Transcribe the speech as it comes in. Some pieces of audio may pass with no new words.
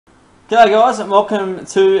G'day guys and welcome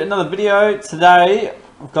to another video. Today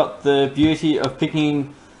I've got the beauty of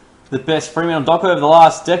picking the best Fremantle Docker over the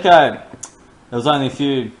last decade. There was only a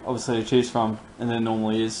few obviously to choose from, and there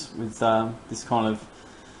normally is with this kind of,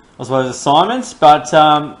 I suppose, assignments, but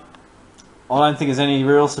I don't think there's any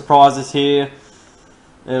real surprises here.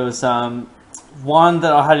 There was one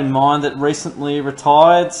that I had in mind that recently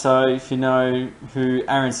retired, so if you know who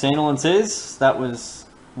Aaron Sandilands is, that was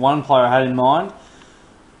one player I had in mind.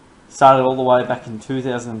 Started all the way back in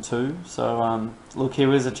 2002, so look, here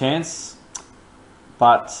was a chance,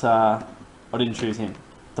 but I didn't choose him.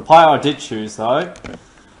 The player I did choose though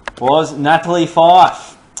was Natalie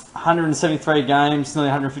Fyfe. 173 games, nearly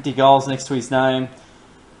 150 goals next to his name.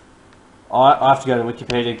 I have to go to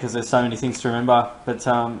Wikipedia because there's so many things to remember, but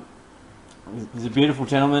he's a beautiful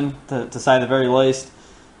gentleman to say the very least.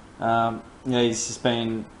 Yeah, he's just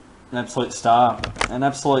been an absolute star. An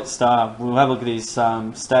absolute star. We'll have a look at his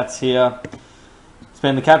stats here. He's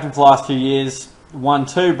been the captain for the last few years. Won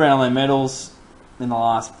 2 Brownlow medals in the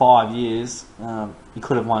last 5 years. He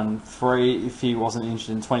could have won 3 if he wasn't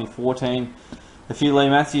injured in 2014. A few Lee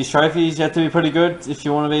Matthews trophies. You have to be pretty good if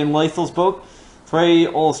you want to be in Lethal's book. 3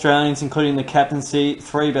 All-Australians, including the captaincy.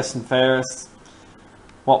 3 best and fairest.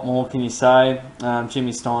 What more can you say?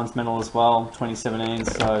 Jimmy Stein's medal as well, 2017.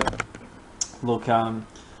 So, look,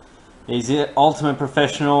 he's the ultimate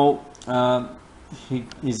professional.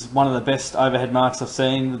 He's one of the best overhead marks I've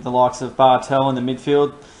seen with the likes of Bartel in the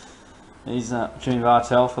midfield. He's Jimmy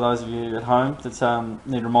Bartel, for those of you at home that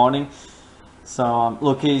need reminding. So,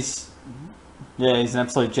 look, he's an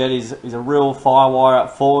absolute jet. He's a real firewire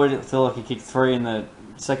up forward. I feel like he kicked 3 in the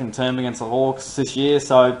second term against the Hawks this year.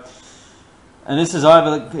 So, and this is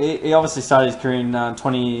over. He obviously started his career in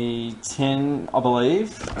 2010, I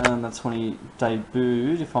believe. That's when he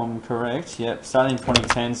debuted, if I'm correct. Yep, started in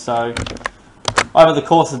 2010. So, over the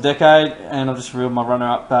course of the decade, and I've just revealed my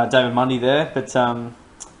runner-up, David Mundy there. But,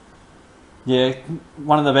 yeah,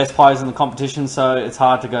 one of the best players in the competition, so it's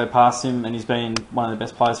hard to go past him, and he's been one of the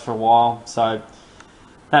best players for a while. So,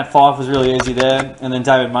 Nat Fyfe was really easy there. And then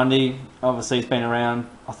David Mundy, obviously he's been around,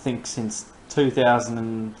 I think, since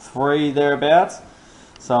 2003 thereabouts.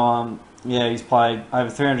 So yeah, he's played over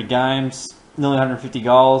 300 games, nearly 150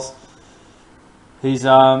 goals. He's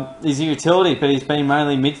a utility, but he's been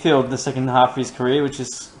mainly midfield the second half of his career, which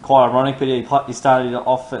is quite ironic. But he started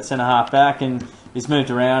off at centre half back, and he's moved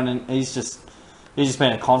around, and he's just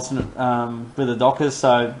been a constant with the Dockers.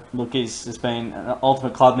 So look, he's just been an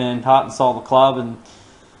ultimate club man, heart and soul of the club, and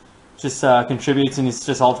just contributes, and he's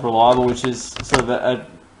just ultra reliable, which is sort of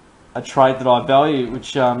a trait that I value,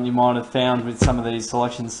 which you might have found with some of these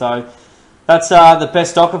selections. So that's the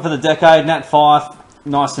best Docker for the decade. Nat Fyfe,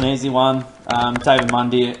 nice and easy one. David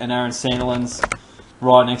Mundy and Aaron Sandilands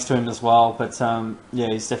right next to him as well. But yeah,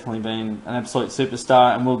 he's definitely been an absolute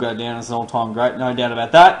superstar and will go down as an all-time great, no doubt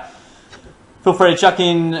about that. Feel free to chuck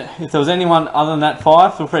in, if there was anyone other than Nat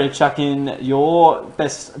Fyfe, feel free to chuck in your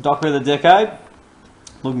best Docker of the decade.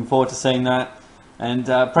 Looking forward to seeing that. And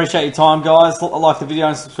appreciate your time, guys. Like the video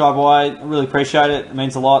and subscribe away. I really appreciate it. It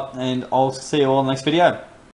means a lot. And I'll see you all in the next video.